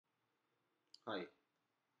Hi,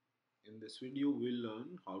 in this video we'll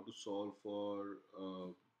learn how to solve for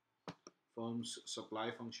firm's supply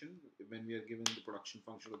function when we are given the production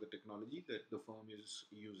function of the technology that the firm is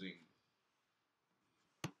using.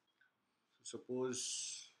 So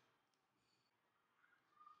suppose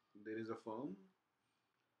there is a firm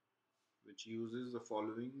which uses the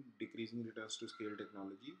following decreasing returns to scale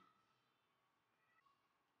technology.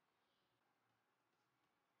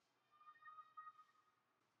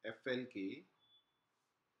 FLK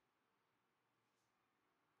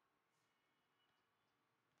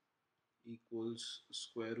equals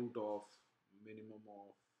square root of minimum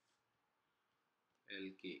of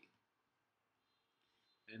LK,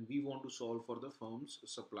 and we want to solve for the firm's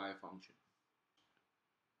supply function.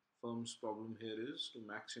 Firm's problem here is to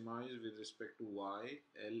maximize with respect to Y,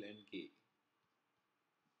 L and K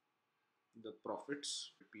the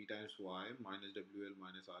profits P times Y minus WL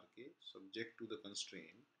minus RK subject to the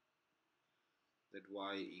constraint that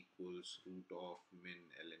Y equals root of min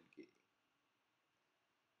L and K.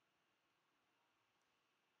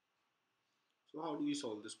 So how do we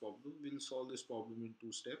solve this problem? We'll solve this problem in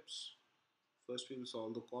two steps. First we'll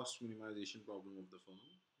solve the cost minimization problem of the firm,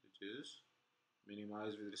 which is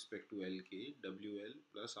minimize with respect to LK, WL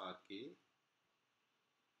plus RK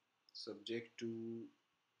subject to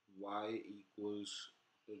Y equals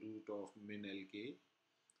the root of min LK,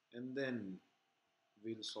 and then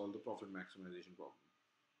we'll solve the profit maximization problem.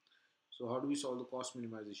 So how do we solve the cost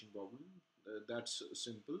minimization problem? That's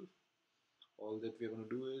simple. All that we're going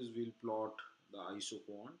to do is we'll plot the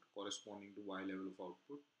isoquant corresponding to Y level of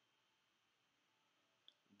output.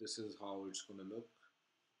 This is how it's going to look.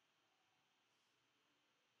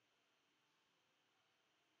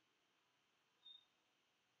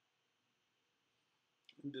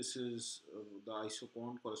 This is the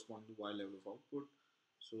isoquant corresponding to Y level of output.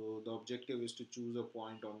 So the objective is to choose a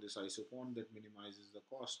point on this isoquant that minimizes the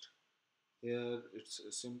cost. Here it's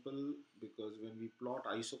simple because when we plot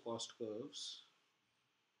isocost curves,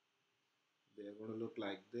 they are going to look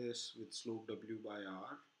like this with slope W by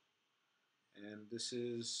R, and this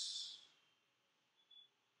is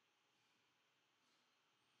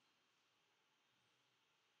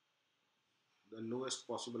the lowest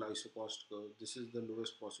possible isocost curve. This is the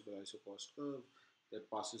lowest possible isocost curve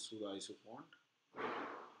that passes through the isoquant.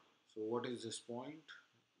 So what is this point?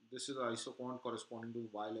 This is the isoquant corresponding to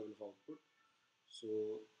Y level of output. So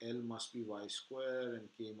L must be Y square and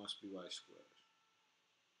K must be Y square.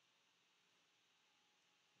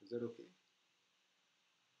 Is that okay?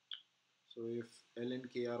 So if L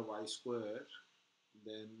and K are Y square,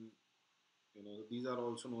 then these are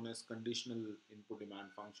also known as conditional input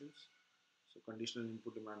demand functions. So conditional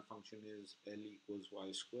input demand function is L equals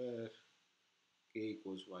Y square, K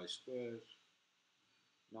equals Y square.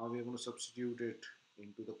 Now we are going to substitute it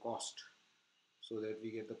into the cost so that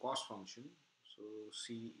we get the cost function. So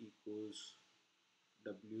C equals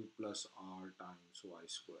W plus R times Y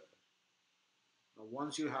square. Now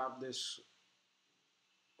once you have this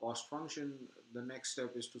cost function, the next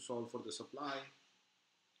step is to solve for the supply.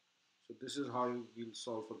 So this is how we'll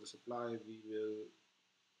solve for the supply. We will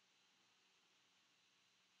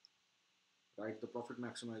write the profit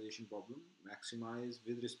maximization problem. Maximize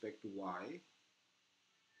with respect to Y,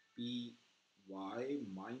 P Y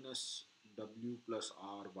minus W plus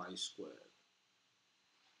R Y square.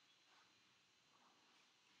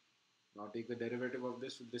 Now take the derivative of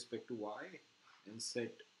this with respect to Y and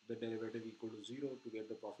set the derivative equal to 0 to get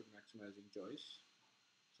the profit maximizing choice.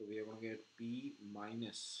 So we are going to get P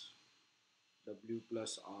minus W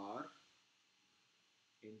plus R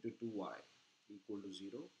into 2Y equal to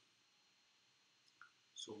 0.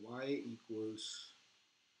 So Y equals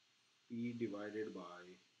P divided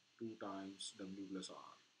by 2 times W plus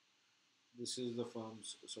R. This is the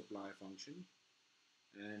firm's supply function,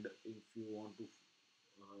 and if you want to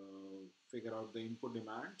figure out the input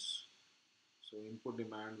demands, so input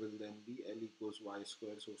demand will then be L equals Y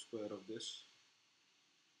square, so square of this,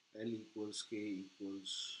 L equals K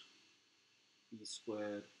equals P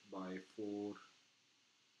square by 4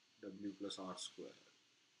 W plus R square.